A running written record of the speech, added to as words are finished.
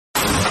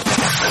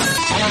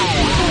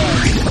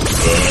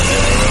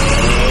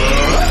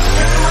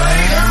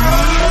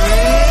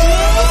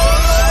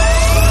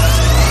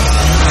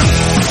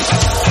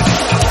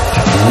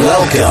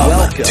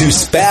Welcome to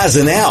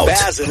Spazzing Out,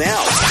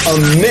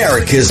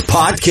 America's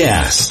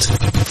podcast.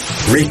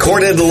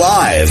 Recorded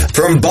live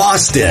from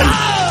Boston,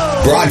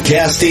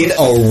 broadcasting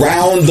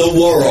around the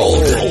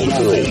world,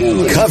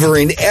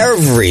 covering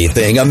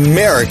everything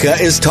America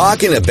is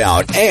talking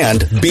about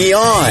and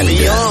beyond.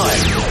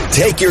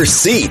 Take your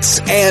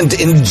seats and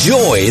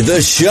enjoy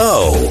the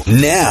show.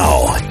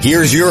 Now,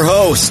 here's your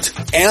host,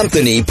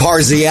 Anthony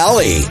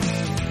Parziale.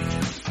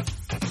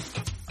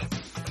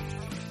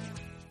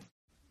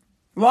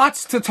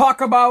 Lots to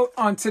talk about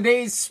on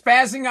today's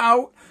Spazzing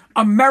Out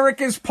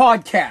America's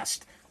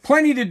podcast.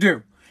 Plenty to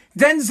do.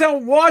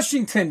 Denzel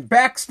Washington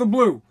backs the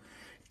blue.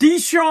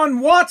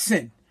 Deshaun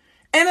Watson.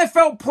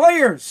 NFL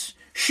players.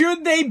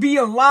 Should they be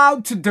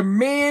allowed to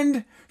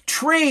demand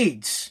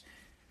trades?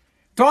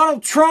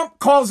 Donald Trump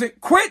calls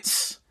it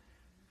quits.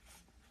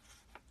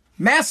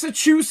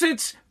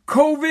 Massachusetts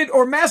convicts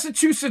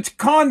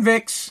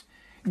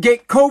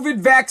get COVID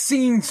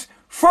vaccines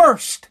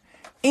first.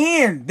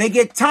 And they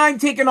get time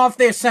taken off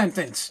their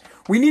sentence.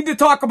 We need to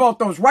talk about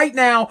those right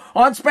now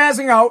on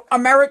Spazzing Out,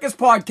 America's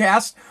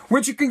podcast,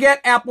 which you can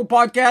get Apple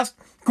Podcast,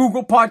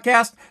 Google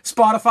Podcast,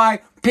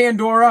 Spotify,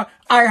 Pandora,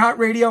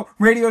 iHeartRadio,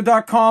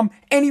 radio.com.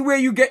 Anywhere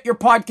you get your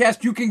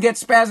podcast, you can get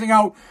Spazzing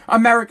Out,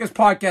 America's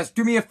podcast.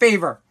 Do me a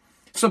favor.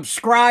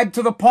 Subscribe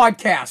to the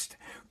podcast.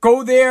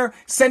 Go there,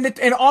 send it,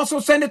 and also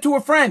send it to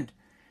a friend.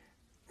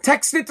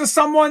 Text it to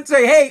someone,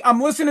 say, hey, I'm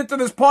listening to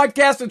this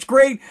podcast, it's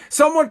great.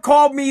 Someone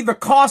called me the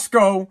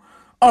Costco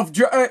of,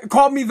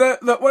 called me the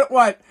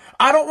what?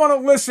 I don't want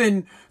to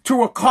listen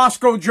to a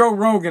Costco Joe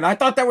Rogan. I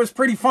thought that was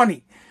pretty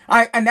funny.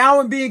 And now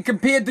I'm being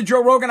compared to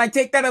Joe Rogan. I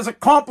take that as a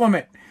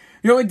compliment.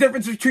 The only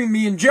difference between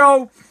me and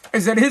Joe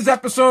is that his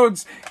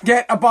episodes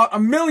get about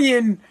 1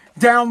 million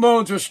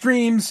downloads or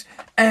streams,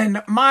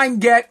 and mine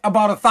get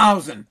about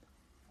 1,000.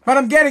 But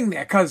I'm getting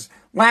there, because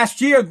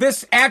last year,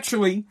 this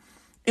actually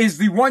is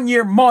the 1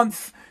 year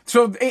month.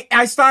 So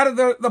I started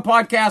the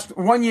podcast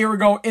 1 year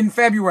ago in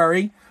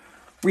February.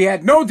 We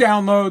had no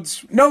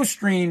downloads, no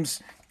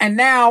streams, and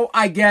now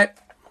I get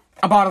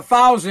about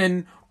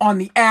 1,000 on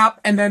the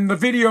app, and then the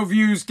video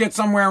views get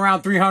somewhere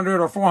around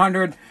 300 or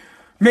 400,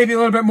 maybe a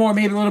little bit more,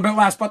 maybe a little bit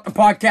less, but the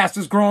podcast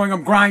is growing,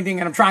 I'm grinding,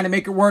 and I'm trying to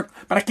make it work,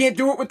 but I can't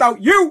do it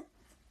without you.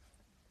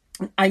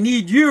 I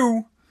need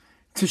you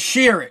to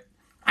share it.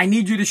 I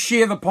need you to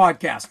share the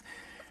podcast.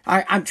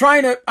 I'm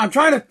trying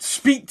to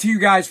speak to you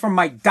guys from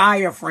my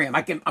diaphragm.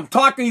 I'm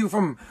talking to you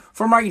from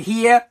right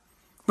here,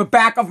 the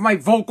back of my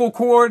vocal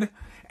cord,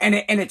 and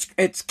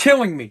it's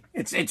killing me.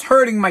 It's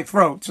hurting my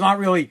throat. It's not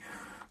really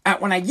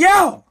when I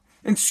yell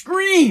and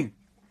scream.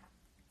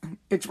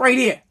 It's right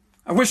here.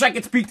 I wish I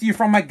could speak to you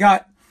from my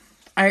gut.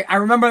 I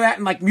remember that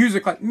in like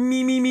music, like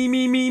me me me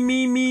me me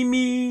me me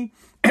me.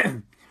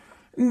 Do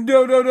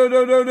do do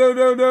do do do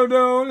do do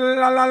do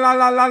la la la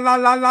la la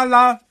la la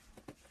la.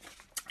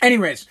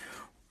 Anyways.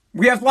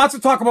 We have lots to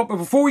talk about, but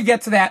before we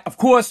get to that, of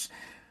course,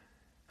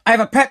 I have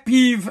a pet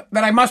peeve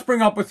that I must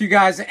bring up with you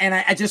guys, and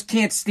I just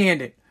can't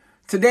stand it.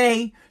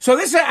 Today, so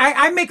this,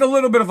 I make a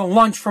little bit of a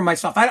lunch for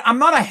myself. I'm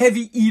not a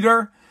heavy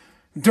eater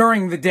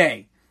during the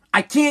day.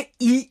 I can't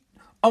eat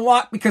a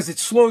lot because it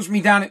slows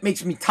me down, it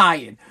makes me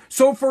tired.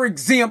 So for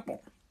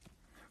example,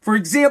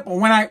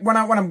 when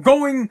I'm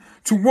going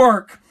to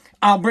work,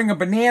 I'll bring a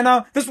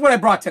banana. This is what I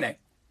brought today.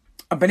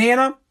 A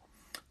banana,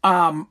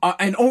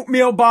 an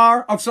oatmeal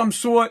bar of some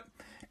sort,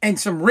 and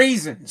some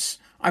raisins.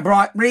 I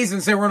brought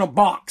raisins. They were in a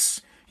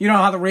box. You know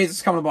how the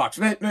raisins come in a box.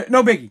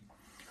 No biggie.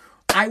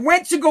 I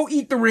went to go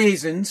eat the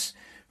raisins,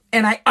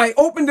 and I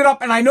opened it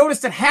up, and I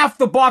noticed that half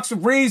the box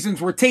of raisins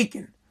were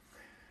taken.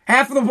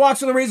 Half of the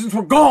box of the raisins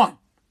were gone.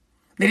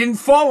 They didn't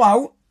fall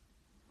out.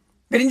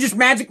 They didn't just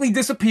magically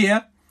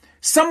disappear.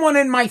 Someone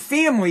in my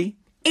family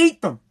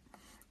ate them.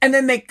 And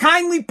then they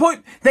kindly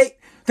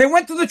they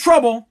went to the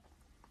trouble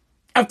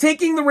of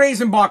taking the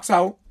raisin box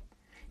out,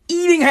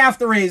 eating half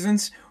the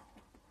raisins,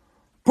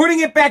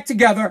 putting it back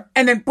together,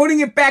 and then putting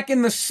it back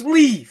in the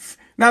sleeve.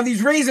 Now,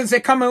 these raisins,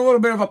 they come in a little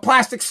bit of a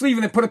plastic sleeve,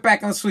 and they put it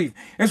back in the sleeve.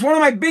 It's one of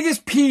my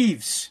biggest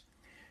peeves.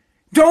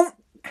 Don't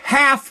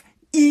half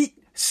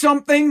eat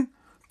something.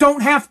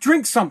 Don't half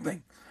drink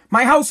something.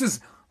 My house is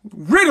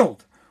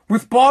riddled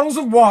with bottles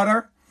of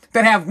water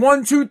that have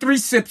 1, 2, 3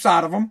 sips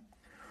out of them.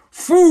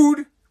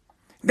 Food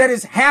that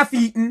is half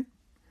eaten.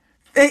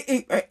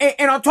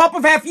 And on top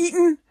of half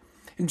eaten,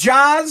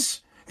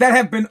 jars that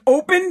have been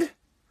opened,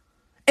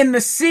 and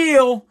the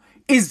seal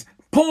is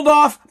pulled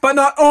off, but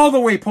not all the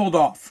way pulled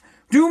off.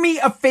 Do me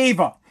a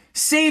favor.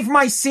 Save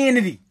my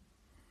sanity.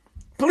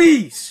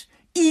 Please,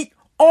 eat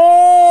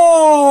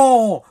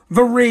all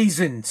the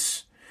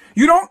raisins.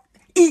 You don't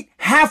eat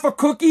half a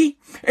cookie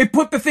and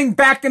put the thing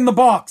back in the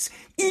box.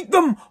 Eat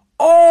them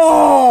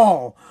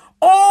all.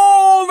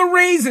 All the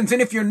raisins.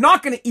 And if you're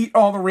not going to eat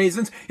all the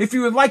raisins, if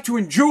you would like to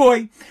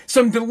enjoy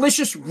some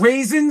delicious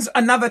raisins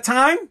another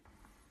time,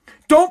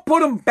 don't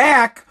put them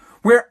back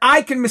where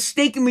I can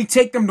mistakenly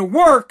take them to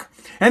work,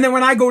 and then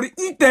when I go to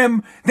eat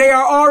them, they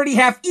are already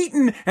half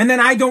eaten, and then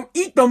I don't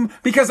eat them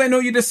because I know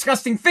your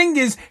disgusting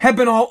fingers have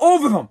been all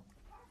over them.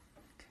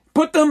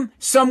 Put them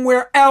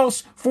somewhere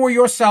else for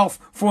yourself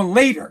for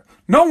later.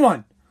 No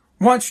one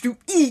wants to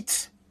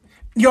eat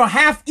your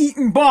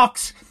half-eaten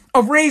box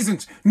of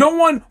raisins. No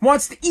one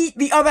wants to eat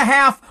the other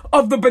half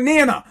of the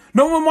banana.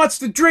 No one wants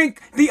to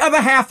drink the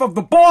other half of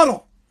the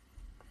bottle.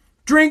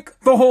 Drink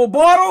the whole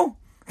bottle,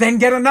 then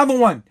get another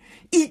one.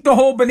 Eat the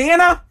whole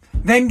banana,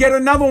 then get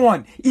another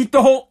one. Eat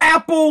the whole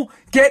apple,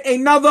 get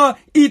another.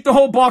 Eat the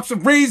whole box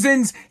of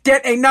raisins,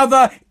 get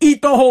another.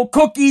 Eat the whole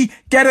cookie,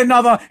 get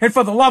another. And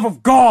for the love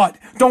of God,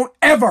 don't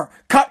ever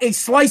cut a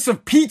slice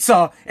of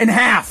pizza in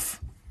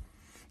half.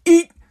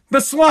 Eat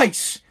the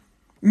slice.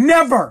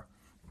 Never,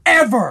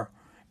 ever,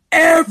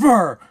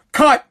 ever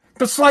cut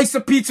the slice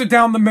of pizza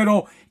down the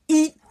middle.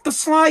 Eat the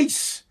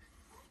slice.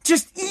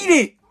 Just eat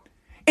it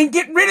and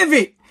get rid of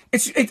it.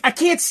 I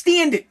can't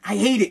stand it. I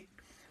hate it.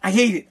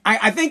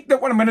 I think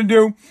that what I'm going to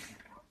do,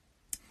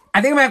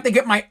 I think I'm going to have to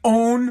get my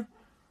own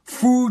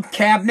food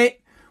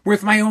cabinet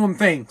with my own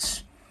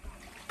things.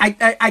 I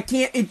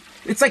can't,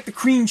 it's like the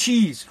cream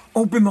cheese.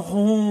 Open the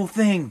whole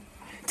thing.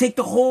 Take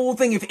the whole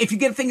thing. If you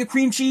get a thing of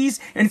cream cheese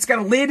and it's got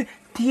a lid,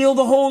 peel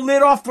the whole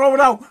lid off, throw it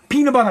out.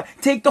 Peanut butter,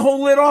 take the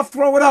whole lid off,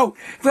 throw it out.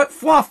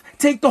 Fluff,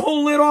 take the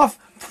whole lid off,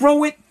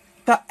 throw it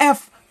the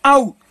F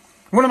out.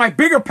 One of my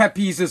bigger pet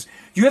peeves is,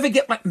 you ever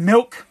get like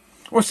milk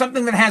or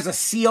something that has a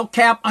seal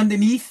cap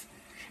underneath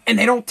and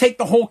they don't take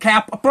the whole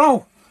cap?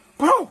 Bro,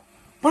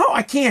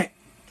 I can't.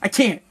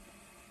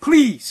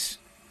 Please.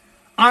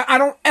 I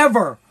don't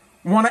ever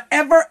want to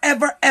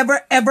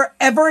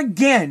ever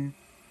again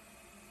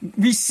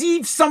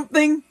receive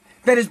something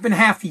that has been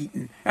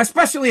half-eaten,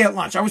 especially at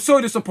lunch. I was so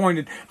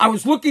disappointed. I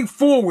was looking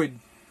forward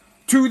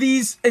to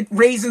these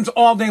raisins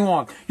all day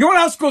long. You know what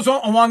else goes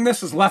on along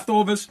this is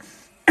leftovers?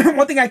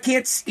 One thing I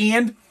can't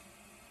stand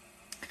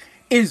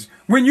is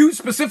when you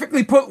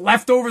specifically put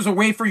leftovers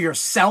away for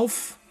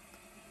yourself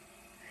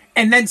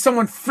and then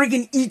someone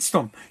friggin' eats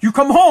them. You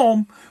come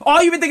home,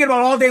 all you've been thinking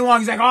about all day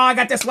long is like, oh, I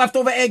got this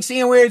leftover egg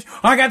sandwich,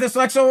 I got this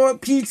leftover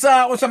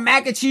pizza or some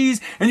mac and cheese,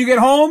 and you get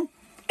home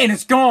and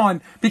it's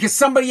gone because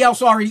somebody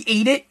else already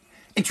ate it.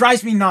 It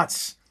drives me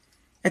nuts.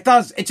 It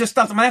does. It just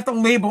does. I'm going to have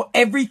to label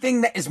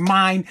everything that is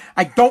mine.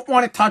 I don't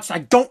want it touched. I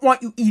don't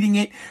want you eating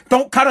it.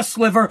 Don't cut a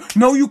sliver.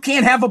 No, you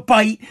can't have a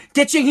bite.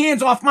 Get your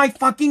hands off my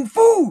fucking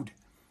food.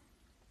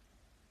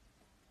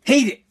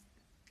 Hate it.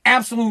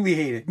 Absolutely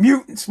hate it.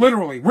 Mutants,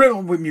 literally.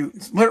 Riddled with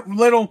mutants.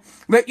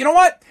 You know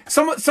what?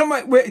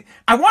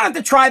 I wanted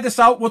to try this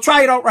out. We'll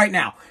try it out right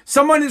now.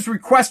 Someone is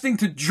requesting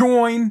to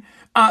join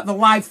the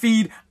live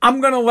feed.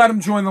 I'm going to let them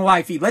join the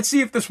live feed. Let's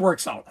see if this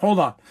works out. Hold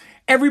on.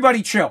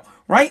 Everybody chill.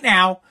 Right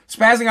now,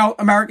 Spazzing Out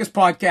America's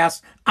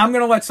Podcast, I'm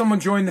going to let someone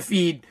join the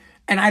feed,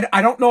 and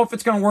I don't know if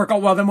it's going to work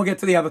out well. Then we'll get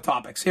to the other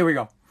topics. Here we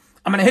go.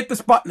 I'm going to hit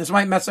this button. This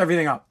might mess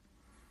everything up.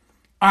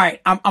 All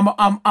right.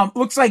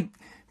 Looks like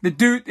the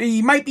dude,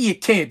 he might be a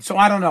kid, so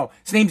I don't know.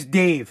 His name's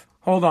Dave.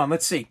 Hold on.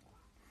 Let's see.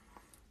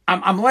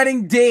 I'm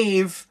letting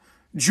Dave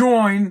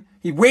join.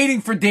 He's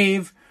waiting for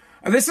Dave.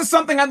 This is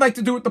something I'd like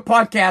to do with the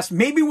podcast.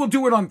 Maybe we'll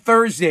do it on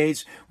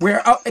Thursdays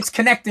where it's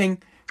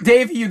connecting.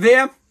 Dave, are you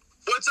there?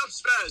 What's up,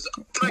 Spaz?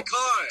 I'm in my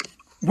car.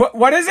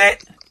 What is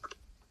it?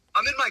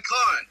 I'm in my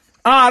car.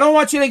 I don't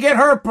want you to get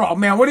hurt, bro,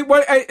 man.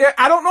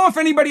 I don't know if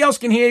anybody else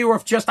can hear you or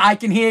if just I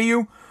can hear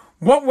you.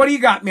 What do you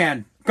got,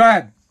 man? Go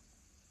ahead.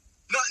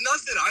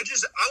 Nothing. I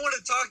want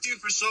to talk to you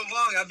for so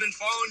long. I've been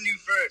following you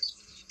for,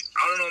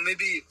 I don't know,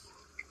 maybe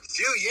a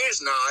few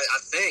years now, I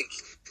think.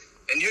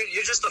 And you're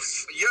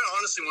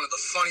honestly one of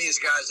the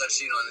funniest guys I've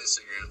seen on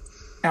Instagram.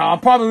 I'm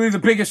probably the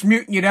biggest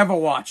mutant you'd ever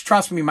watch.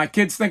 Trust me, my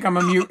kids think I'm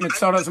a mutant, and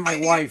so does my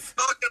wife.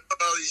 I'm talking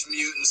about all these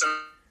mutants.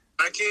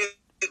 I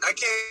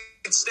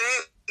can't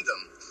stand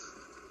them.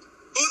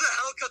 Who the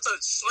hell cuts a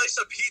slice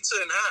of pizza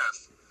in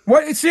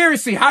half?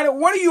 Seriously,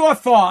 what are your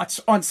thoughts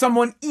on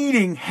someone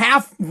eating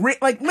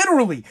like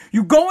literally,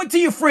 you go into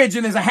your fridge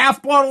and there's a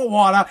half bottle of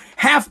water,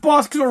 half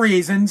box of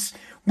raisins.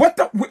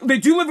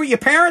 Did you live with your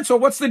parents or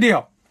what's the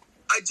deal?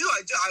 I do. I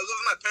live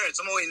with my parents.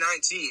 I'm only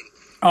 19.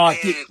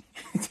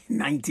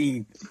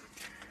 19.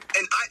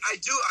 And I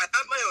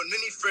have my own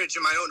mini fridge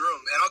in my own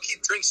room, and I'll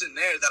keep drinks in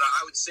there that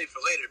I would save for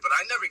later, but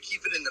I never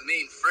keep it in the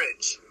main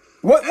fridge.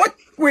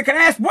 Wait, can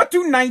I ask, what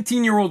do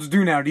 19-year-olds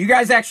do now? Do you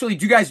guys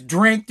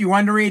drink? Do you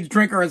underage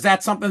drink, or is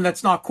that something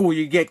that's not cool?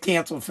 You get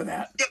canceled for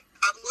that? Yeah,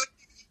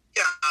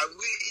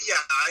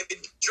 I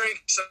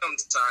drink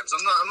sometimes.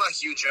 I'm not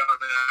huge on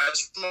it. I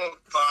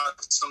smoke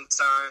pot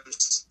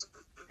sometimes.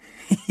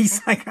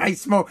 He's like, I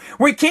smoke.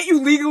 Wait, can't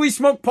you legally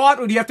smoke pot,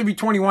 or do you have to be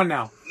 21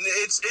 now?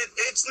 It's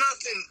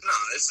nothing. No,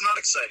 it's not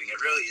exciting.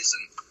 It really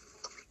isn't.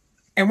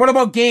 And what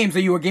about games? Are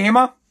you a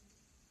gamer?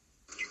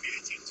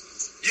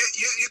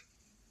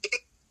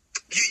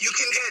 You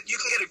can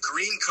get a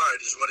green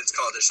card is what it's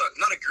called. It's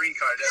not a green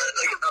card,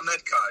 like a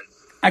med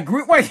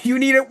card. Wait, you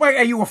need it? Wait,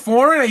 are you a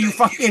foreign? Are you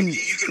fucking?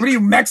 What are you,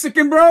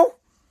 Mexican, bro?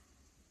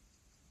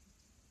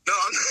 No,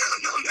 I'm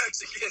not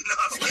Mexican. No.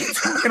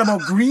 Talking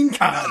about green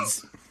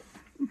cards.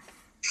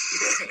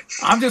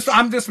 I'm just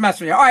messing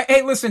with you. All right,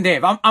 hey, listen,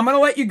 Dave, I'm going to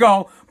let you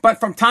go, but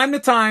from time to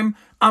time,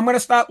 I'm going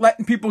to start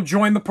letting people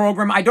join the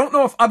program. I don't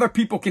know if other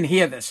people can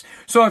hear this.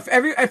 So if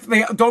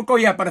they don't go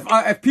yet, but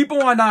if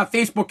people on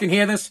Facebook can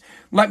hear this,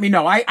 let me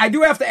know. I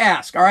do have to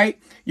ask, all right?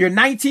 You're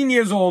 19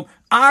 years old.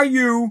 Are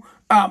you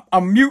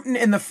a mutant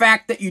in the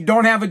fact that you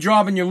don't have a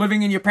job and you're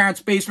living in your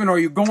parents' basement, or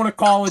you're going to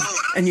college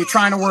and you're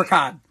trying to work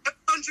hard?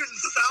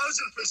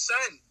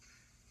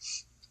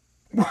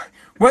 100,000%.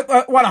 What,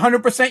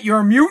 100%? You're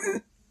a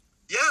mutant?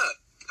 Yeah,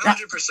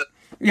 100%.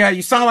 Yeah,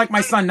 you sound like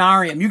my son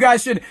Narium. You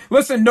guys should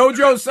listen.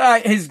 Nojo's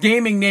his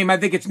gaming name, I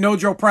think it's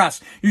Nojo Press.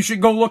 You should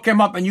go look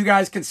him up, and you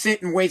guys can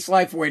sit and waste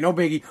life away. No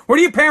biggie. What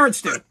do your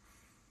parents do?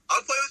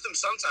 I'll play with them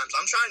sometimes.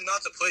 I'm trying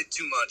not to play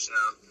too much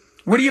now.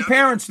 What do your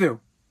parents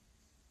do?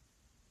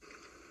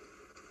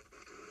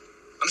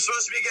 I'm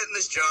supposed to be getting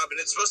this job, and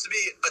it's supposed to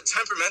be a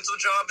temperamental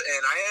job,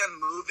 and I am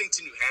moving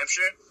to New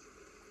Hampshire,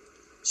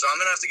 so I'm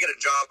gonna have to get a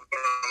job when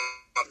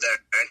I'm up there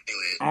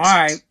anyway. All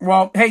right.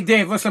 Well, hey,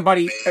 Dave, listen,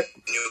 buddy.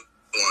 New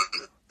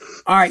one.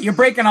 All right, you're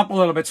breaking up a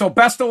little bit. So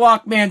best of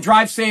luck, man.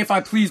 Drive safe.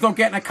 Please don't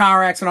get in a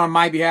car accident on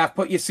my behalf.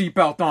 Put your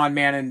seatbelt on,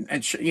 man, and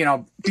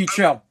be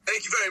chill.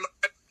 Thank you very much.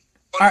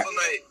 Wonderful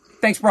night.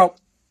 Thanks, bro.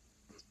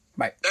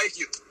 Bye. Thank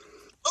you.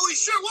 Holy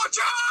shit, watch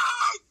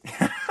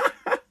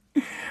out!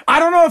 I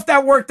don't know if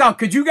that worked out.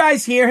 Could you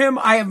guys hear him?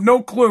 I have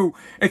no clue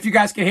if you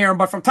guys can hear him.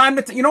 But from time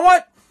to time, you know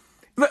what?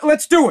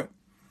 Let's do it.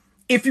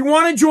 If you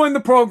want to join the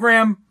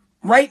program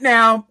right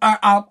now,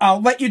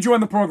 I'll let you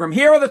join the program.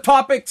 Here are the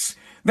topics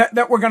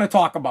that we're going to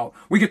talk about.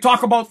 We could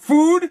talk about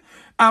food.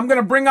 I'm going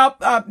to bring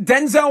up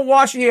Denzel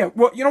Washington here.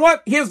 Well, you know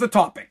what? Here's the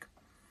topic.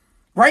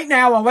 Right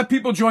now, I'll let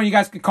people join. You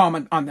guys can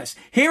comment on this.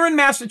 Here in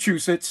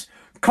Massachusetts,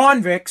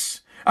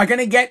 convicts are going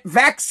to get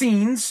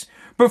vaccines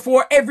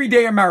before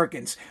everyday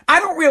Americans. I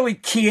don't really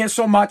care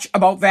so much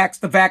about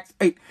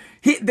the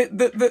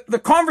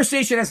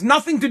conversation has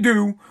nothing to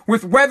do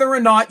with whether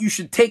or not you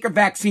should take a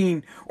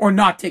vaccine or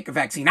not take a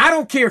vaccine. I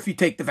don't care if you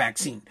take the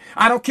vaccine.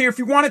 I don't care if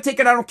you want to take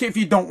it. I don't care if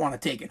you don't want to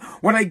take it.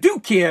 What I do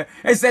care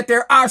is that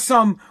there are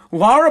some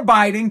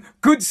law-abiding,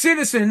 good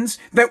citizens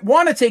that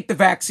want to take the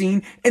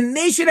vaccine, and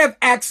they should have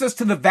access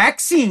to the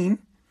vaccine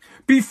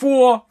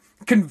before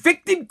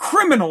convicted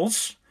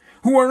criminals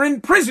who are in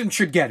prison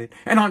should get it.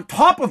 And on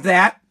top of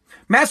that,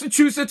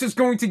 Massachusetts is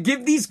going to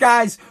give these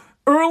guys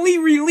early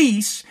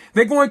release.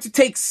 They're going to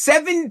take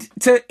 7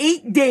 to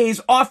 8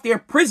 days off their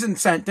prison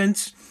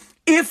sentence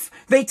if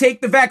they take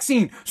the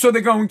vaccine. So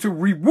they're going to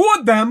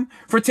reward them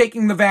for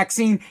taking the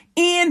vaccine,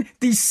 and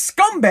these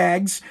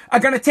scumbags are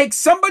going to take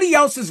somebody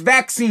else's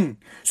vaccine.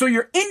 So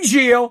you're in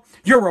jail,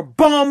 you're a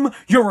bum,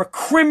 you're a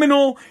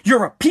criminal,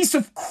 you're a piece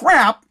of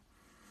crap,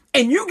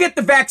 and you get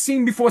the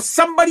vaccine before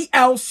somebody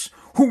else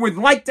who would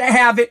like to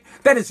have it,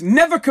 that has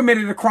never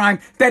committed a crime,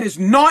 that is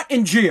not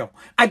in jail.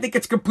 I think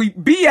it's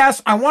complete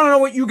BS. I want to know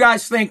what you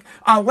guys think.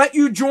 I'll let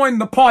you join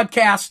the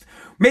podcast.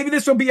 Maybe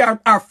this will be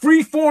our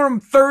free forum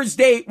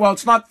Thursday. Well,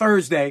 it's not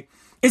Thursday.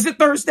 Is it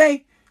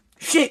Thursday?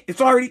 Shit, it's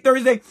already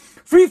Thursday.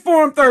 Free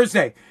forum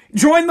Thursday.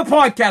 Join the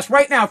podcast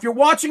right now. If you're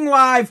watching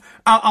live,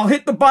 I'll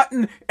hit the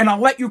button and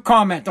I'll let you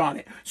comment on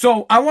it.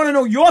 So I want to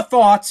know your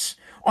thoughts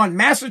on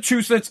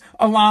Massachusetts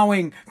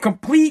allowing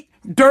complete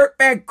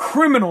dirtbag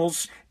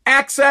criminals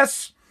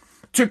access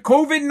to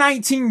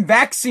COVID-19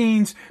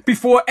 vaccines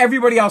before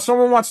everybody else.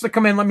 Someone wants to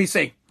come in. Let me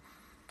see.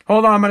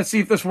 Hold on. I'm going to see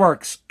if this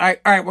works. All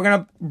right. We're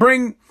going to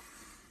bring,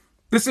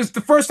 this is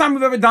the first time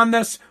we've ever done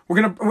this.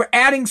 We're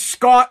adding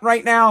Scott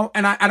right now.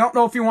 And I don't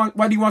know if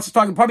what he wants to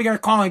talk. He's probably going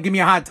to call and give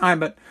me a hard time,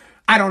 but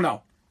I don't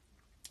know.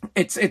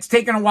 It's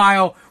taken a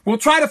while. We'll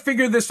try to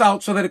figure this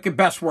out so that it could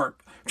best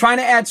work. Trying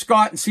to add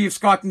Scott and see if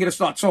Scott can get us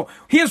thoughts. So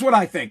here's what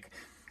I think.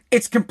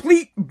 It's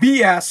complete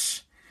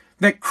BS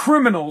that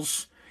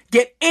criminals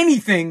get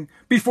anything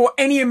before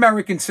any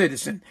American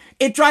citizen.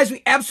 It drives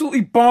me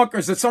absolutely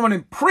bonkers that someone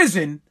in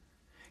prison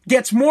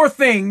gets more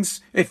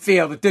things. It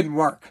failed. It didn't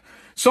work.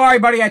 Sorry,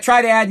 buddy. I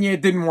tried adding you.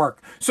 It didn't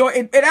work. So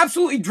it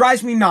absolutely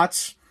drives me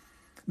nuts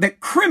that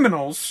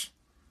criminals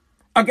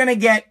are going to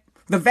get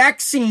the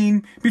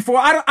vaccine before,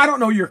 I don't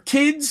know, your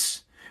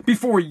kids,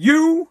 before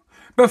you,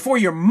 before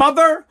your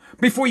mother,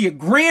 before your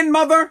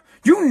grandmother,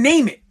 you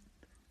name it.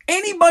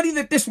 Anybody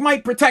that this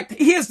might protect.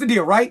 Here's the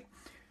deal, right?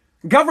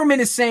 Government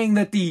is saying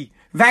that the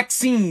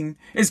vaccine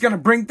is going to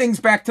bring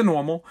things back to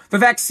normal. The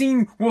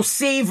vaccine will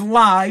save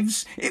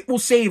lives. It will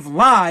save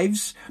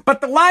lives. But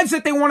the lives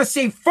that they want to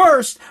save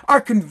first are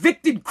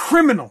convicted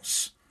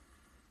criminals.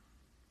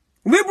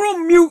 Liberal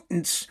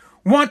mutants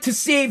want to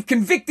save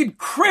convicted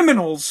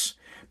criminals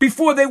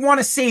before they want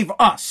to save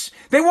us.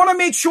 They want to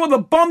make sure the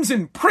bums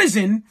in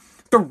prison,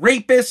 the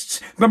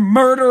rapists, the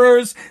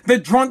murderers, the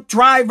drunk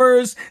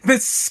drivers, the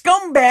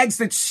scumbags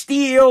that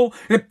steal,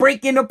 that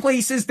break into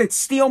places, that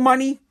steal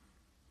money.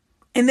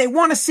 And they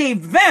want to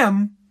save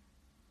them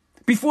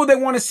before they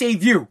want to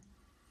save you.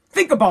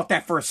 Think about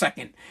that for a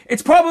second.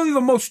 It's probably the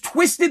most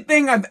twisted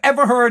thing I've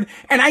ever heard.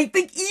 And I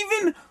think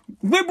even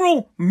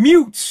liberal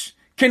mutes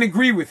can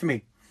agree with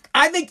me.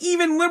 I think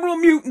even liberal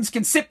mutants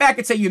can sit back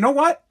and say, you know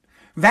what?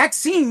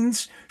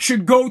 Vaccines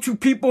should go to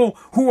people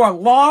who are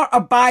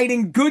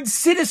law-abiding good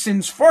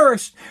citizens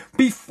first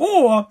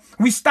before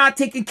we start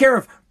taking care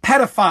of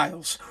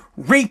pedophiles,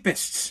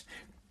 rapists,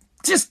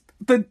 just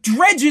the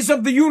dredges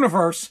of the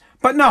universe.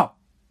 But no,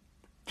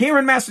 here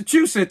in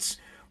Massachusetts,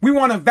 we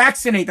want to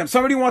vaccinate them.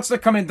 Somebody wants to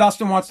come in.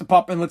 Dustin wants to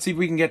pop in. Let's see if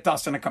we can get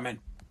Dustin to come in.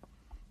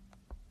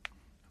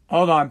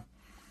 Hold on.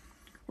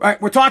 All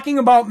right, we're talking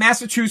about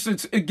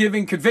Massachusetts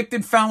giving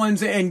convicted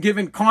felons and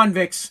giving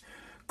convicts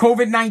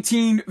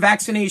COVID-19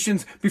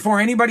 vaccinations before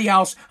anybody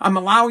else. I'm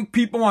allowing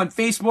people on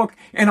Facebook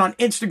and on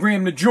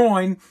Instagram to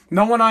join.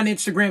 No one on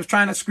Instagram is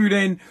trying to scoot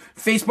in.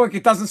 Facebook,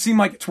 it doesn't seem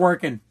like it's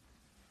working.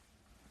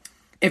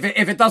 If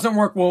it doesn't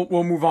work,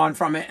 we'll move on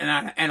from it,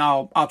 and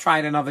I'll try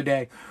it another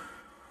day.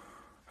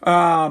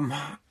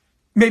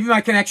 Maybe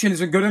my connection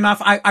isn't good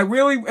enough. I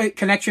really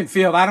connection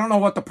failed. I don't know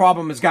what the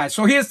problem is, guys.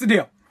 So here's the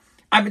deal.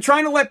 I've been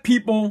trying to let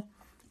people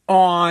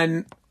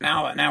on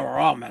now we're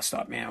all messed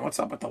up, man. What's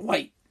up with the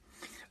light?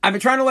 I've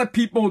been trying to let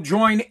people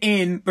join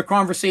in the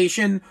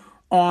conversation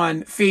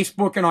on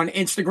Facebook and on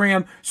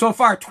Instagram. So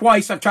far,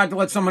 twice I've tried to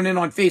let someone in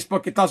on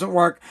Facebook. It doesn't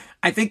work.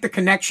 I think the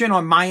connection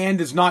on my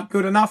end is not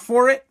good enough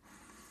for it.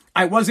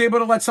 I was able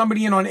to let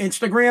somebody in on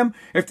Instagram.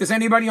 If there's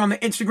anybody on the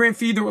Instagram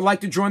feed that would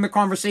like to join the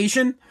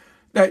conversation,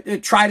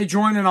 try to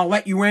join and I'll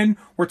let you in.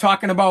 We're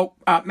talking about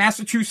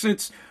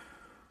Massachusetts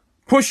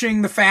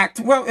pushing the fact,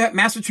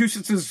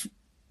 Massachusetts'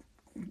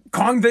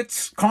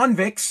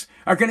 convicts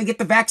are going to get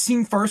the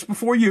vaccine first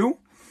before you.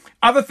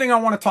 Other thing I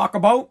want to talk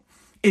about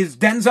is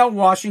Denzel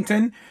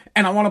Washington,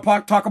 and I want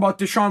to talk about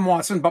Deshaun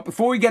Watson. But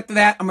before we get to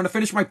that, I'm going to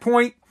finish my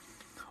point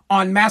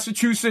on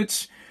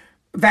Massachusetts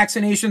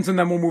vaccinations, and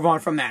then we'll move on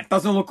from that.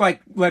 Doesn't look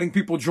like letting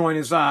people join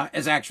is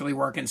actually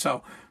working,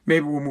 so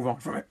maybe we'll move on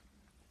from it.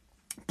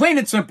 Plain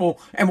and simple,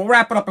 and we'll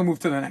wrap it up and move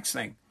to the next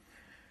thing.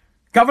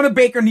 Governor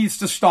Baker needs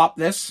to stop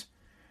this.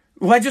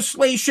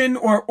 Legislation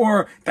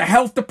or the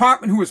health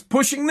department who is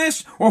pushing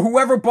this or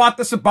whoever brought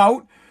this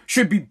about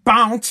should be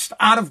bounced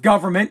out of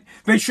government.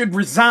 They should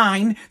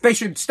resign. They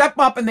should step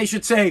up and they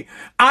should say,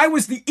 I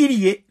was the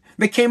idiot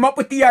that came up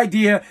with the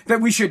idea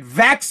that we should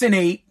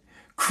vaccinate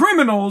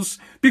criminals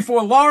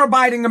before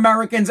law-abiding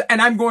Americans,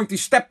 and I'm going to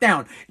step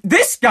down.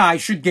 This guy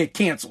should get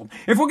canceled.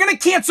 If we're going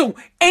to cancel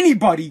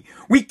anybody,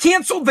 we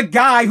cancel the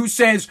guy who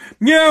says,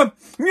 let's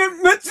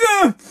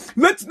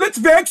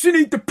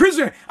vaccinate the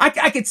prisoner.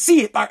 I could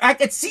see it. I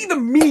could see the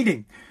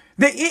meeting.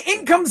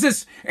 In comes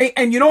this,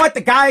 and you know what?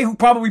 The guy who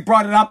probably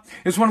brought it up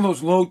is one of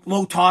those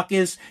low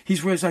talkers.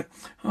 He's where he's like,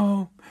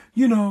 oh,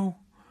 you know,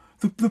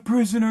 the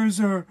prisoners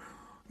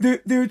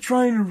they're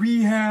trying to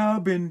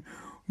rehab and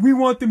we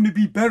want them to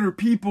be better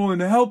people, and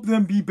to help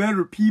them be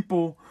better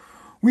people,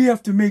 we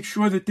have to make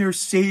sure that they're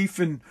safe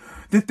and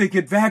that they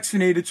get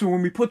vaccinated. So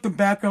when we put them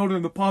back out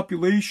in the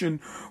population,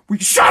 we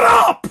shut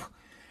up!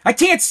 I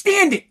can't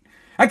stand it.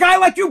 A guy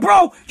like you,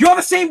 bro, you're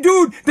the same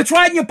dude that's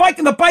riding your bike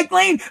in the bike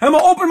lane. I'm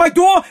going to open my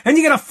door and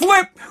you're going to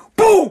flip,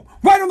 boom,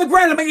 right on the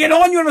ground. I'm going to get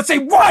on you and I'm going to say,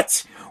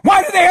 what?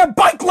 Why do they have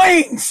bike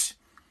lanes?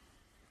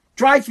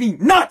 Drives me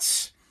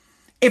nuts.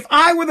 If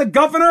I were the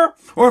governor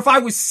or if I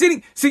was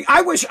sitting,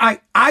 I wish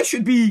I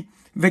should be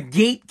the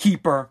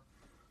gatekeeper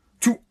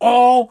to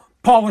all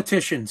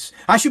politicians.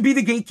 I should be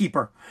the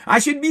gatekeeper. I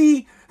should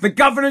be the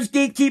governor's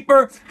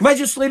gatekeeper,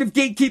 legislative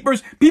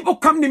gatekeepers. People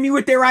come to me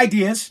with their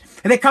ideas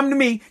and they come to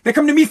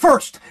me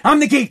first. I'm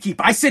the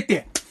gatekeeper. I sit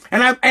there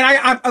and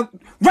I'm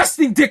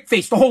resting dick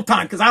face the whole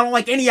time because I don't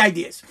like any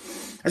ideas.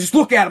 I just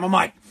look at him. I'm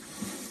like,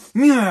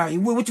 yeah,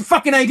 what's your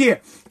fucking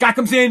idea? Guy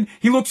comes in,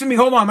 he looks at me,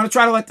 hold on, I'm going to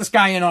try to let this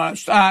guy in.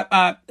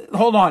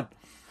 Hold on.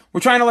 We're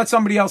trying to let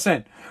somebody else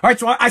in. All right,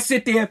 so I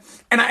sit there,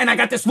 and I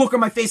got this look on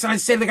my face, and I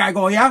say to the guy, I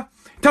go, yeah?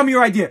 Tell me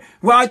your idea.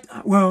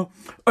 Well,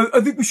 I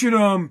think we should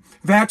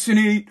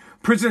vaccinate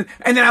prisoners.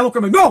 And then I look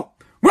at him, no,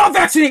 we're not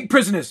vaccinating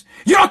prisoners.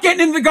 You're not getting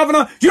into the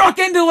governor. You're not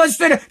getting into the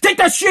legislator. Take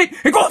that shit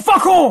and go the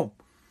fuck home.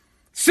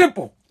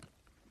 Simple.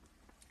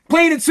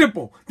 Plain and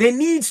simple. There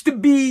needs to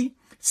be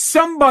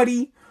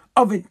somebody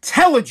of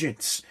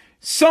intelligence,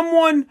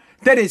 someone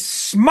that is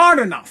smart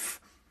enough.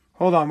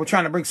 Hold on, we're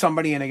trying to bring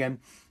somebody in again.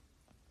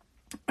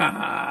 All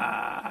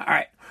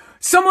right.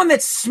 Someone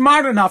that's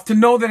smart enough to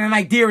know that an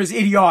idea is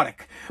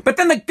idiotic. But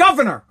then the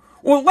governor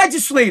or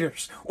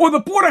legislators or the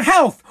Board of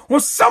Health or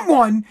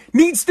someone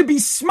needs to be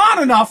smart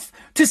enough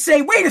to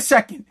say, wait a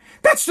second,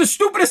 that's the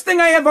stupidest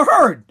thing I ever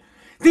heard.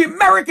 The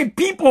American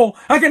people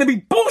are going to be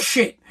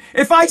bullshit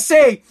if I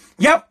say,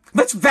 yep,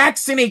 let's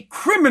vaccinate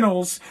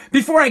criminals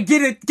before I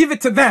give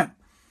it to them.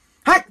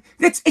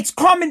 It's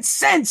common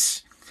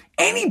sense.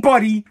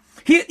 Anybody,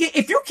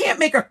 if you can't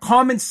make a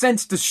common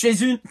sense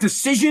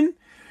decision,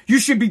 you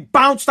should be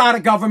bounced out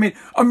of government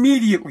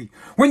immediately.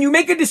 When you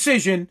make a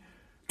decision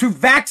to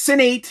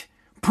vaccinate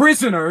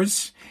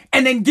prisoners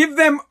and then give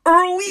them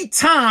early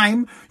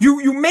time,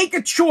 you make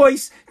a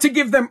choice to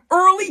give them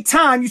early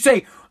time. You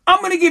say, I'm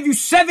going to give you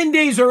 7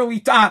 days early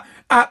time.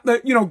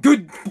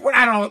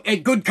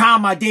 Good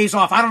comma days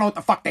off. I don't know what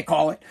the fuck they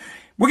call it.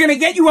 We're going to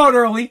get you out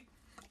early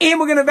and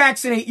we're going to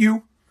vaccinate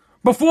you.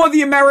 before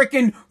the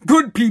American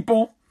good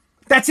people.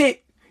 That's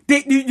it.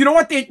 You know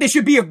what? There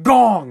should be a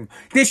gong.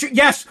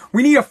 Yes,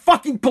 we need a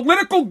fucking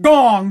political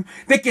gong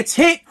that gets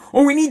hit,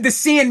 or we need the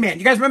Sandman.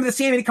 You guys remember the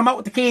Sandman? He come out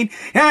with the cane.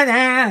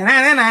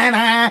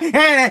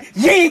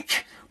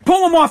 Yank!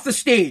 Pull him off the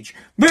stage.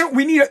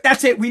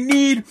 That's it. We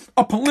need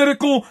a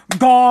political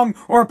gong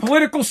or a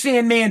political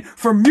Sandman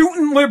for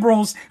mutant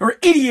liberals or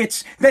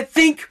idiots that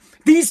think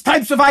these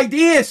types of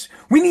ideas.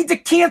 We need to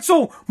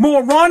cancel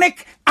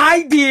moronic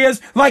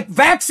ideas like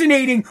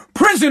vaccinating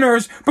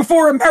prisoners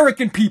before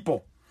American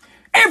people.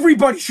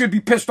 Everybody should be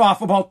pissed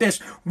off about this.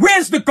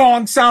 Where's the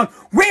gong sound?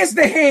 Where's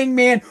the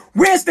hangman?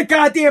 Where's the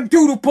goddamn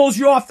dude who pulls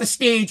you off the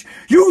stage?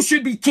 You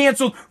should be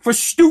canceled for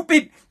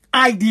stupid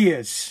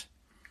ideas.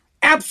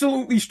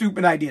 Absolutely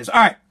stupid ideas.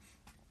 All right.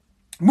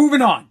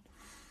 Moving on.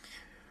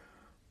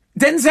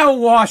 Denzel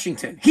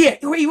Washington. Here.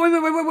 Wait.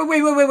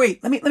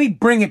 Let me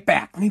bring it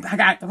back.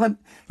 Let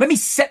me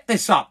set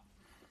this up.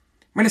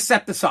 I'm going to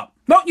set this up.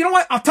 No, you know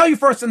what? I'll tell you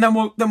first and then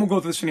we'll go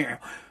through the scenario.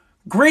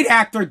 Great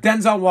actor,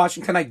 Denzel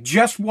Washington. I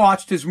just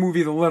watched his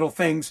movie, The Little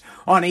Things,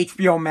 on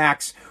HBO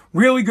Max.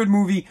 Really good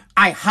movie.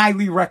 I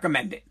highly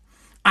recommend it.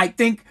 I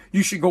think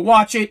you should go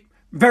watch it.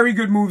 Very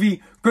good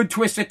movie. Good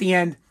twist at the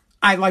end.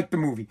 I like the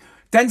movie.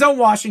 Denzel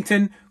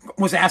Washington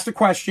was asked a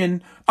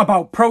question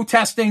about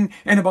protesting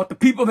and about the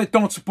people that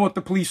don't support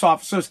the police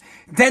officers.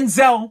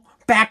 Denzel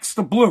backs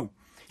the blue.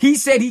 He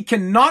said he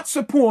cannot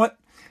support,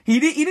 he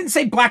didn't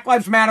say Black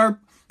Lives Matter,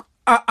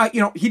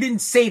 he didn't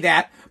say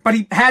that, but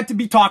he had to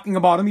be talking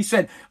about him. He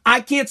said, I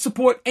can't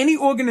support any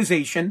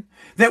organization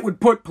that would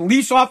put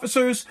police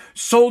officers,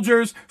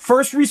 soldiers,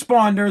 first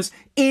responders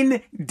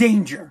in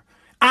danger.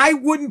 I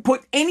wouldn't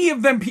put any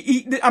of them,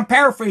 I'm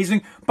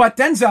paraphrasing, but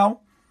Denzel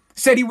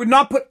said he would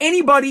not put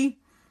anybody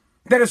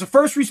that is a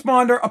first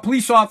responder, a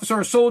police officer,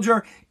 a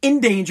soldier in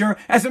danger.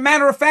 As a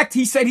matter of fact,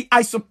 he said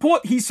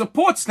he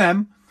supports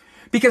them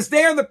because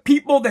they're the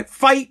people that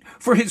fight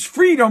for his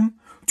freedom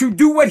to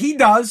do what he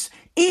does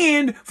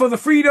and for the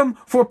freedom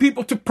for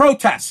people to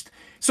protest.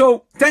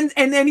 So then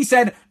he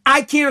said,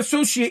 I can't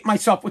associate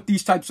myself with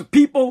these types of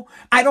people.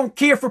 I don't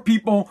care for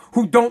people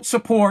who don't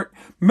support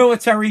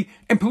military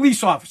and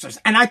police officers.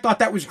 And I thought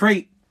that was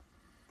great.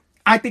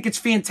 I think it's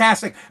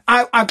fantastic.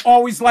 I've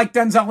always liked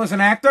Denzel as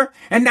an actor,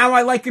 and now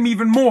I like him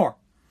even more.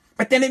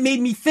 But then it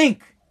made me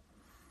think.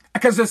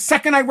 Because the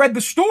second I read the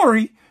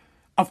story,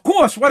 of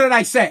course, what did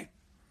I say?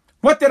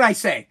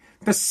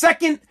 The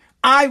second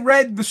I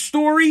read the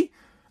story,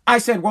 I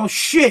said, well,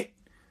 shit,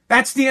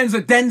 that's the end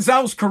of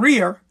Denzel's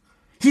career.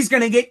 He's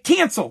going to get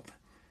canceled.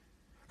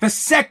 The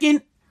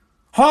second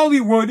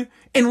Hollywood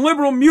and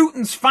liberal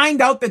mutants find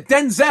out that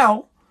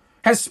Denzel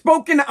has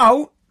spoken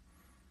out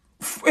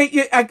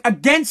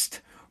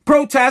against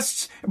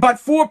protests, but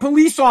for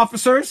police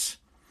officers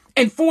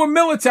and for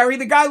military,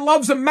 the guy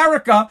loves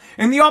America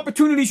and the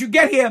opportunities you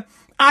get here.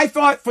 I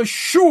thought for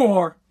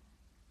sure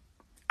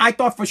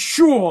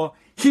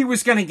he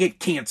was going to get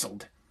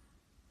canceled.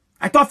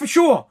 I thought for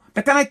sure.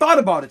 But then I thought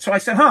about it. So I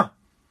said, and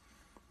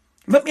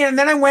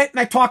then I went and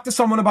I talked to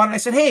someone about it. I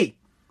said, hey,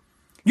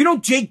 you know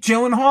Jake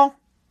Gyllenhaal?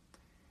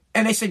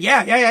 And they said,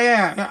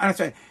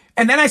 yeah.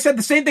 And then I said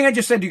the same thing I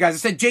just said to you guys. I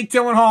said, Jake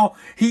Gyllenhaal,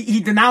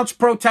 he denounced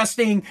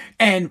protesting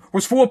and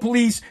was for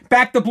police,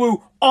 backed the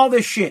blue, all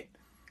this shit.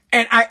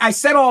 And I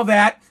said all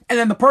that. And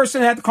then the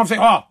person had to come say,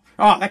 oh,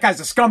 that guy's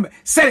a scumbag.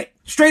 Said it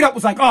straight up,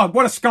 was like, oh,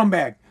 what a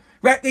scumbag.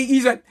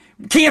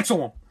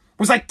 Cancel him.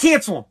 Was like,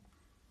 cancel him.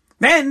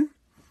 Then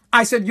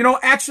I said, you know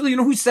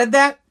who said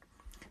that?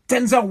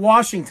 Denzel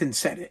Washington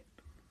said it.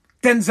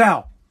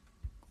 Denzel.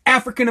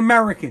 African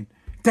American.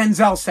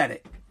 Denzel said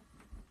it.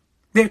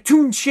 Their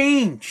tune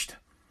changed.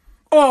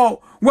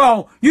 Oh,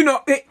 well,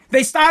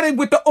 they started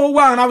with the oh,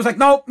 well, and I was like,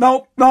 nope,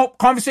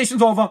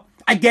 conversation's over.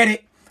 I get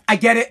it.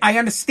 I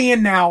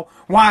understand now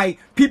why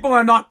people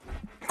are not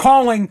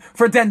calling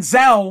for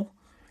Denzel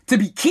to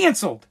be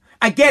canceled.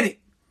 I get it.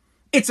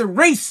 It's a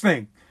race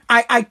thing.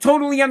 I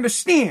totally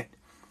understand.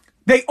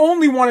 They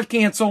only want to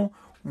cancel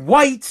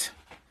white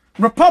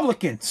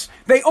Republicans.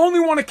 They only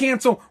want to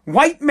cancel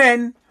white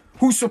men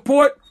who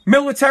support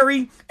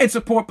military and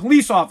support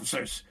police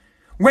officers.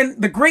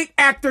 When the great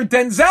actor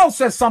Denzel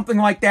says something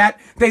like that,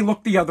 they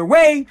look the other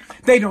way.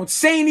 They don't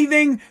say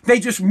anything. They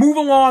just move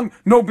along.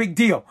 No big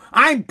deal.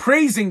 I'm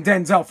praising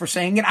Denzel for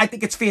saying it. I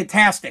think it's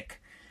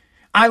fantastic.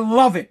 I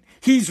love it.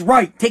 He's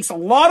right. Takes a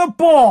lot of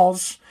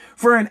balls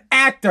for an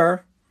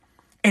actor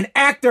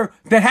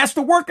that has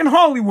to work in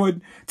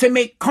Hollywood to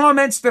make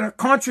comments that are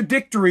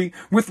contradictory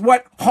with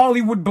what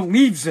Hollywood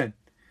believes in.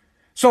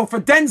 So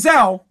for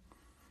Denzel,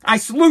 I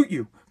salute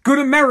you. Good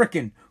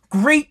American.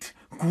 Great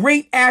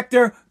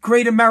actor,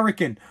 great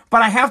American.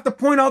 But I have to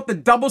point out the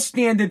double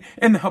standard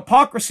and the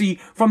hypocrisy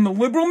from the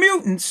liberal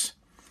mutants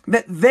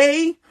that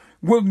they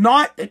will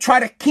not try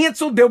to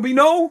cancel. There'll be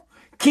no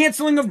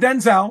canceling of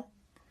Denzel.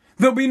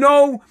 There'll be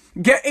no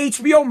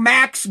HBO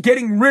Max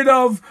getting rid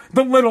of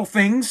The Little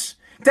Things.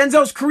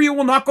 Denzel's career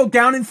will not go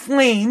down in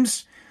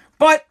flames.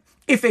 But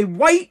if a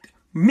white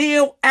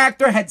male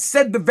actor had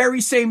said the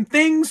very same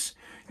things,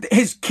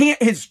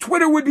 His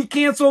Twitter would be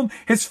canceled.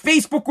 His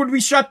Facebook would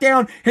be shut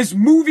down. His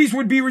movies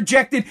would be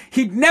rejected.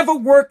 He'd never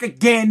work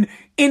again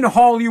in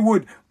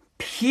Hollywood.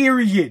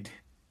 Period.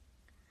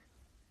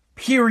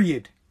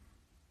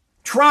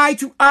 Try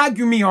to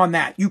argue me on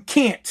that. You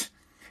can't.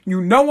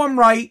 You know I'm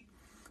right.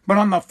 But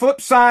on the flip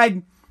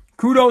side,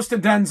 kudos to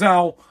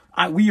Denzel.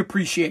 We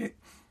appreciate it.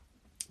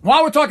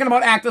 While we're talking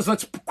about actors,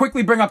 let's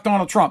quickly bring up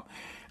Donald Trump.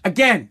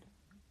 Again,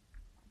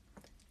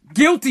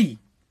 guilty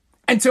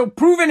until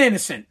proven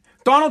innocent.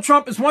 Donald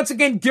Trump is once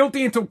again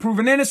guilty until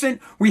proven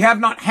innocent. We have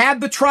not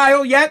had the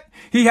trial yet.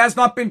 He has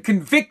not been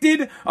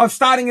convicted of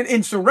starting an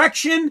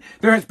insurrection.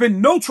 There has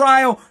been no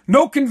trial,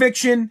 no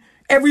conviction.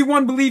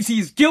 Everyone believes he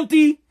is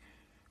guilty.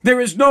 There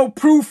is no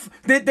proof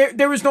that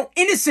there is no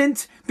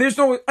innocent. There's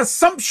no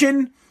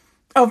assumption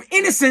of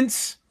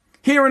innocence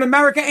here in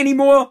America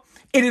anymore.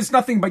 It is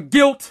nothing but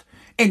guilt.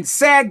 And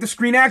SAG, the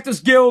Screen Actors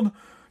Guild,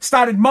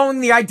 started mulling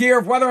the idea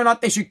of whether or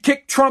not they should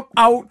kick Trump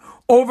out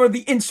over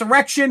the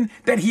insurrection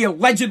that he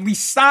allegedly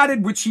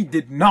started, which he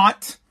did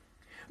not.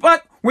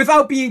 But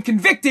without being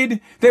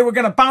convicted, they were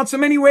going to bounce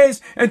him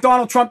anyways. And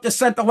Donald Trump just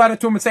sent a letter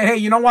to him and said, hey,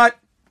 you know what?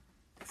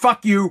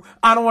 Fuck you.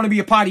 I don't want to be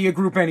a part of your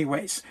group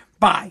anyways.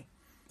 Bye.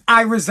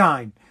 I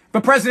resign.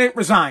 The president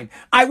resigned.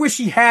 I wish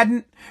he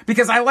hadn't,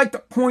 because I like to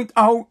point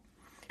out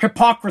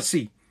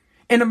hypocrisy.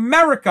 In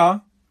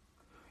America,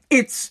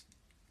 it's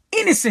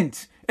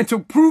innocent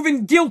until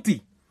proven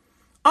guilty.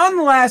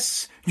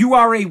 Unless you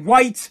are a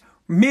white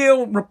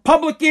male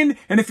Republican,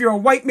 and if you're a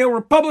white male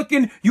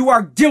Republican, you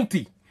are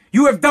guilty.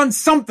 You have done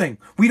something.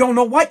 We don't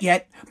know what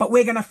yet, but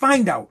we're going to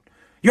find out.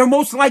 You're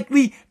most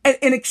likely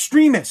an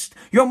extremist.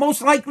 You're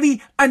most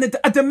likely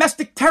a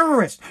domestic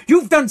terrorist.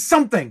 You've done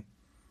something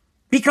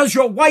because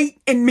you're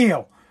white and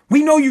male.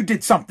 We know you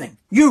did something.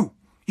 You.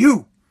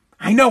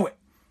 I know it.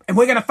 And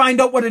we're going to find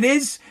out what it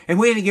is, and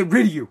we're going to get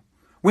rid of you.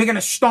 We're going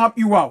to stomp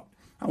you out.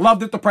 I love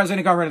that the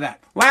president got rid of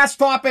that. Last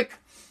topic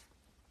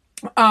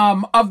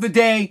of the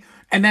day.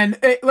 And then,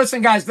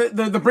 listen, guys,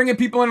 the bringing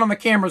people in on the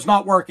camera is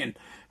not working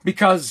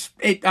because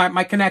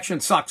my connection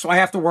sucks. So I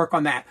have to work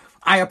on that.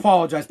 I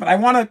apologize, but I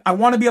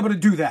want to be able to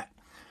do that.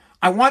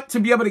 I want to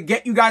be able to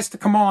get you guys to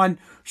come on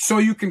so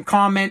you can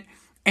comment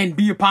and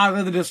be a part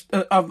of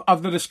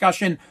the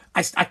discussion.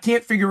 I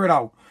can't figure it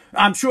out.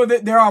 I'm sure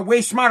that there are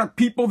way smarter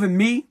people than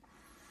me.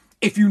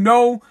 If you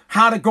know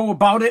how to go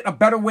about it, a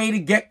better way to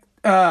get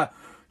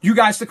you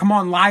guys to come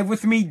on live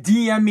with me,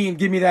 DM me and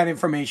give me that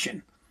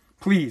information.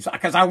 Please,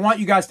 because I want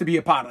you guys to be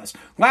a part of this.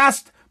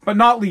 Last but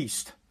not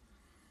least,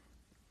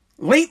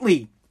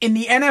 lately in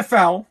the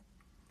NFL,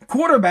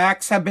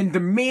 quarterbacks have been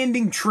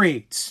demanding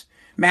trades.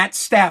 Matt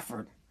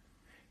Stafford,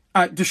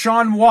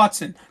 Deshaun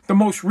Watson, the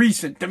most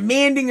recent,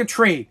 demanding a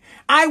trade.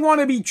 I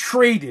want to be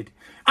traded.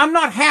 I'm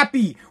not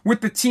happy with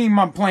the team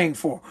I'm playing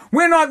for.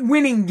 We're not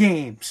winning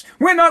games.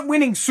 We're not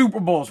winning Super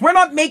Bowls. We're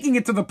not making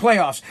it to the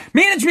playoffs.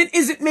 Management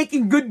isn't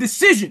making good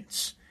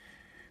decisions.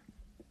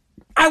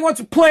 I want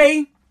to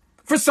play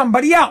for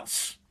somebody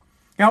else.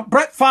 Now,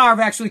 Brett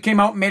Favre actually came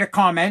out and made a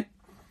comment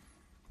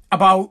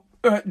about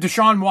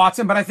Deshaun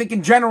Watson, but I think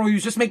in general he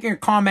was just making a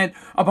comment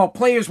about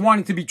players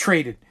wanting to be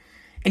traded.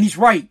 And he's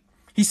right.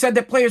 He said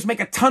that players make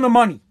a ton of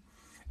money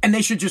and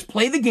they should just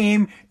play the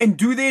game and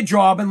do their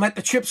job and let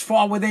the chips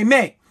fall where they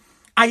may.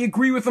 I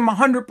agree with him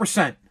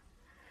 100%.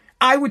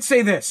 I would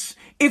say this.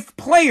 If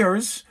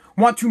players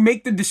want to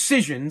make the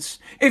decisions,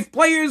 if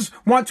players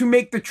want to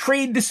make the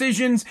trade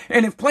decisions,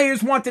 and if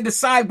players want to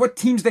decide what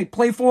teams they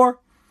play for,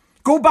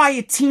 go buy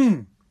a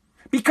team.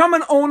 Become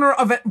an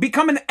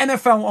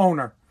NFL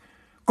owner.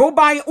 Go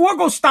buy or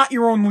go start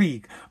your own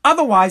league.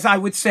 Otherwise, I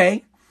would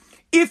say,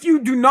 if you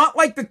do not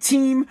like the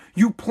team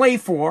you play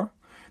for,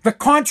 the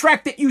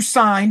contract that you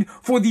signed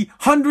for the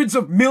hundreds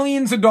of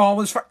millions of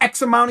dollars for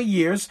X amount of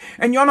years,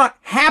 and you're not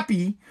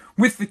happy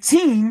with the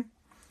team,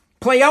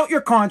 play out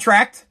your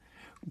contract,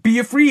 be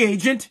a free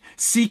agent,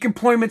 seek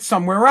employment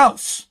somewhere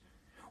else.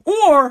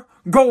 Or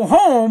go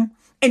home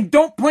and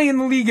don't play in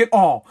the league at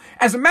all.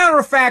 As a matter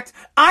of fact,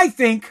 I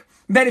think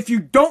that if you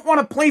don't want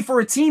to play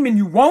for a team and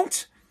you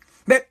won't,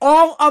 that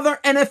all other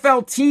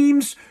NFL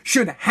teams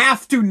should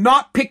have to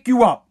not pick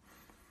you up.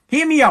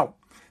 Hear me out.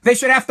 They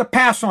should have to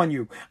pass on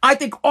you. I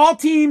think all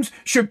teams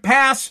should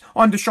pass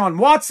on Deshaun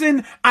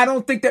Watson. I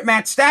don't think that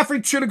Matt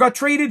Stafford should have got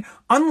traded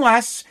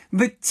unless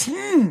the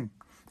team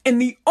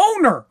and the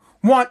owner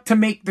want to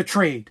make the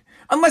trade.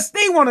 Unless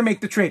they want to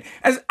make the trade.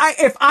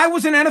 If I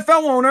was an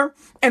NFL owner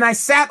and I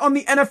sat on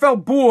the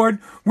NFL board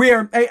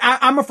where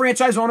I'm a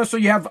franchise owner, so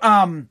you have,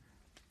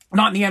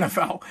 not in the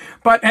NFL,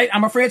 but hey,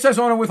 I'm a franchise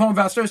owner with Home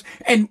Investors,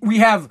 and we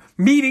have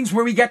meetings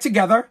where we get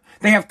together.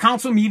 They have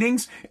council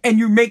meetings, and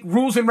you make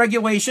rules and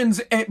regulations,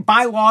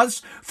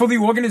 bylaws for the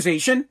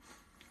organization.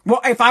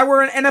 Well, if I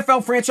were an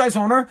NFL franchise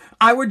owner,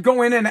 I would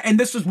go in and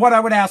this is what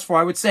I would ask for.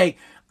 I would say,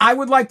 I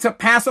would like to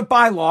pass a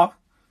bylaw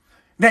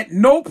that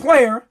no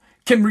player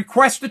can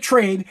request a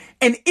trade,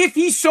 and if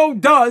he so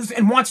does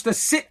and wants to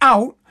sit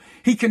out,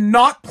 he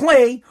cannot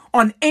play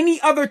on any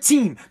other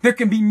team. There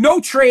can be no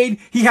trade.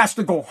 He has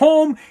to go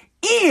home,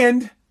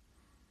 and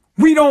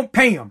we don't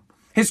pay him.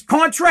 His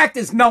contract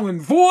is null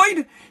and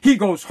void. He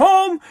goes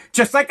home.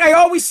 Just like I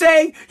always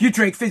say, you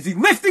drink fizzy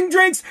lifting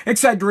drinks,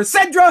 etc.,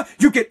 etc.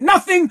 You get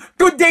nothing.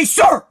 Good day,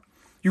 sir.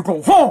 You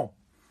go home.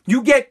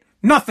 You get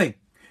nothing.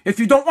 If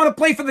you don't want to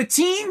play for the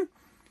team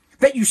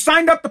that you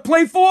signed up to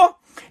play for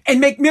and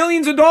make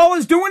millions of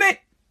dollars doing it,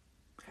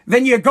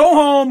 then you go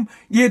home.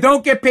 You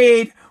don't get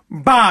paid.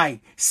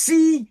 Bye.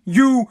 See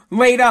you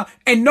later.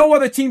 And no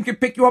other team can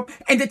pick you up.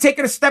 And to take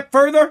it a step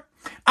further,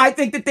 I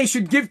think that they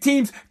should give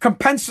teams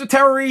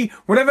compensatory,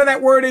 whatever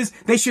that word is,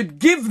 they should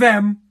give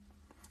them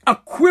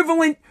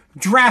equivalent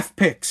draft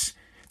picks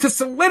to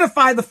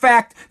solidify the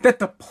fact that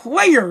the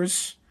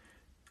players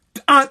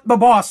aren't the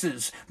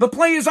bosses. The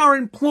players are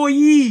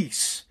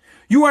employees.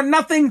 You are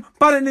nothing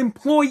but an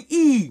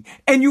employee,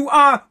 and you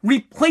are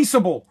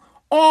replaceable.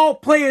 All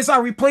players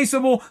are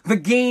replaceable. The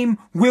game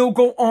will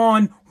go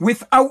on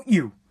without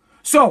you.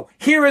 So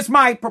here is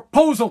my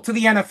proposal to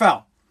the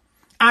NFL.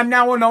 I'm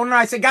now an owner.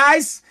 I say,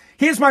 guys,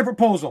 here's my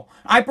proposal.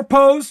 I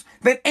propose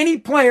that any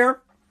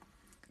player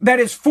that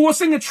is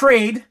forcing a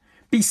trade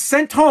be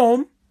sent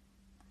home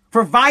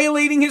for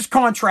violating his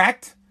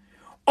contract.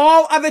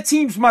 All other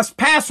teams must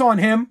pass on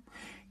him.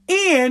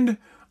 And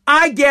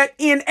I get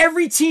in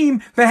every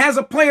team that has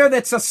a player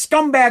that's a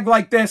scumbag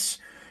like this,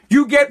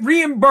 you get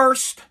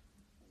reimbursed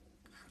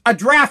a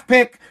draft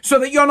pick so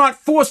that you're not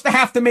forced to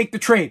have to make the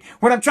trade.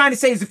 What I'm trying to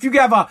say is if you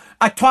have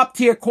a top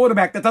tier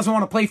quarterback that doesn't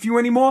want to play for you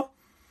anymore,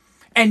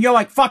 and you're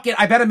like, fuck it,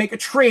 I better make a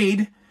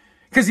trade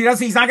because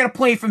he's not going to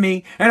play for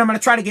me and I'm going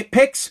to try to get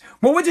picks.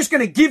 Well, we're just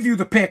going to give you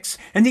the picks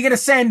and you're going to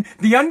send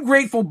the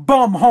ungrateful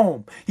bum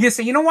home. You're going to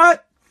say, you know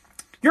what?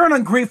 You're an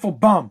ungrateful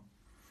bum.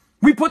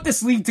 We put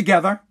this league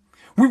together.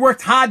 We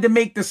worked hard to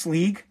make this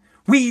league.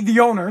 We, the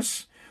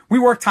owners, we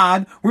worked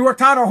hard. We worked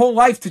hard our whole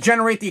life to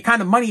generate the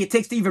kind of money it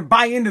takes to even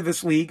buy into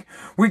this league.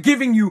 We're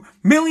giving you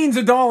millions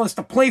of dollars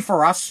to play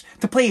for us,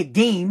 to play a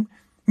game.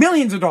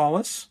 Millions of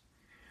dollars.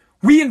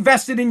 We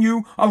invested in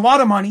you a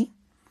lot of money.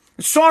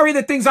 Sorry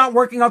that things aren't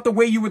working out the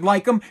way you would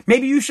like them.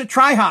 Maybe you should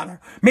try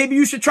harder. Maybe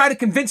you should try to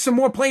convince some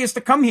more players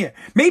to come here.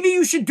 Maybe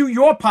you should do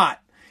your part.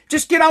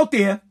 Just get out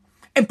there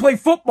and play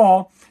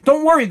football.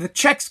 Don't worry, the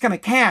check's gonna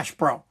cash,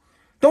 bro.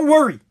 Don't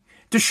worry,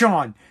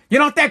 Deshaun. You're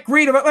not that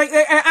great of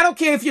I don't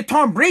care if you're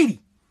Tom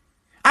Brady.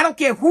 I don't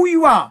care who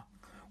you are.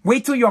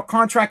 Wait till your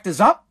contract is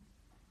up,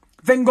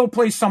 then go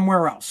play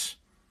somewhere else.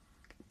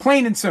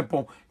 Plain and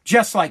simple,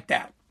 just like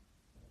that.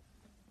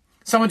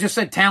 Someone just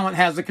said talent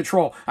has the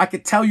control. I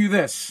could tell you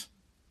this.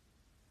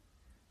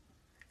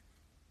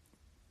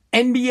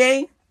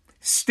 NBA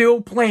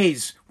still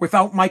plays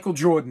without Michael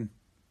Jordan.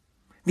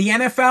 The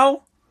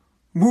NFL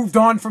moved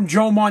on from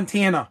Joe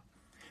Montana.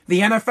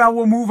 The NFL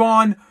will move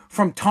on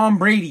from Tom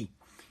Brady.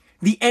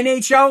 The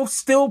NHL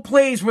still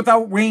plays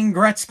without Wayne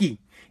Gretzky.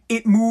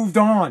 It moved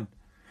on.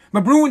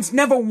 The Bruins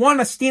never won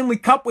a Stanley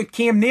Cup with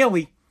Cam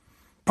Neely.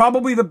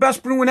 Probably the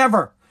best Bruin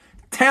ever.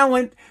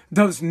 Talent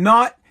does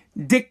not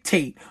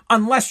dictate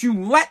unless you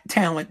let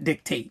talent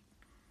dictate.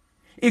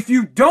 If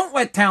you don't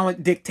let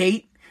talent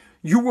dictate,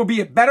 you will be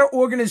a better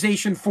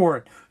organization for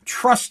it.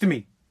 Trust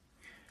me.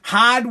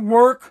 Hard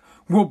work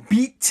will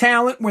beat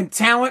talent when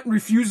talent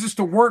refuses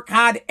to work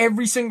hard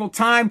every single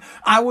time.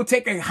 I will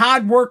take a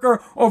hard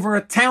worker over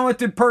a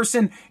talented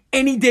person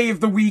any day of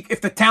the week if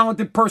the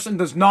talented person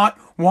does not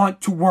want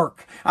to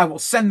work. I will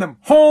send them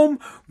home.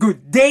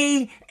 Good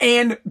day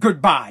and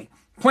goodbye.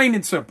 Plain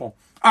and simple.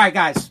 All right,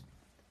 guys.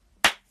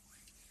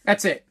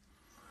 That's it.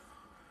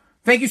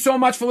 Thank you so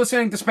much for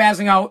listening to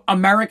Spazzing Out,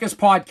 America's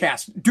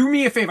podcast. Do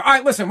me a favor. All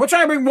right, listen, we're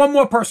trying to bring one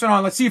more person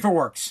on. Let's see if it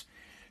works.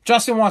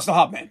 Justin wants to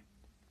hop in.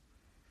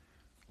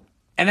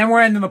 And then we're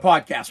ending the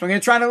podcast. We're going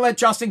to try to let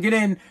Justin get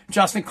in,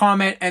 Justin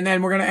comment, and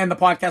then we're going to end the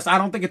podcast. I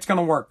don't think it's going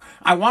to work.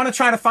 I want to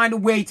try to find a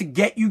way to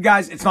get you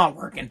guys. It's not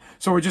working.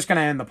 So we're just going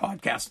to end the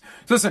podcast.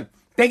 So listen,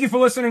 thank you for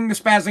listening to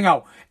Spazzing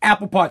Out.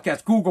 Apple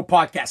Podcasts, Google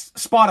Podcasts,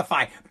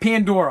 Spotify,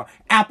 Pandora,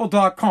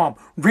 Apple.com,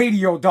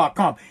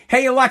 Radio.com.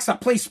 Hey, Alexa,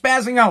 play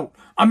Spazzing Out,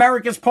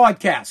 America's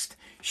podcast.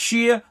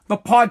 Share the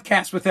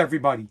podcast with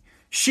everybody.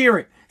 Share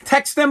it.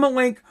 Text them a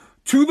link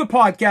to the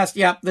podcast.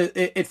 Yep,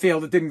 it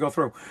failed. It didn't go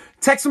through.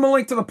 Text them a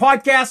link to the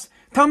podcast.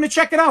 Tell them to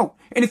check it out.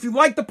 And if you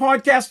like the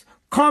podcast,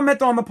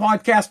 comment on the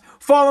podcast.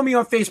 Follow me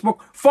on Facebook.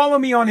 Follow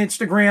me on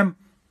Instagram.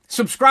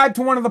 Subscribe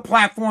to one of the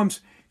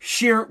platforms.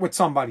 Share it with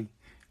somebody.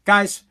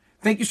 Guys,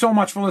 thank you so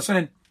much for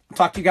listening. I'll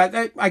talk to you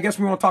guys. I guess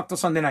we won't talk till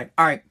Sunday night.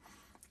 All right.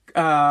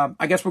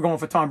 I guess we're going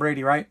for Tom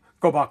Brady, right?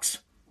 Go Bucks.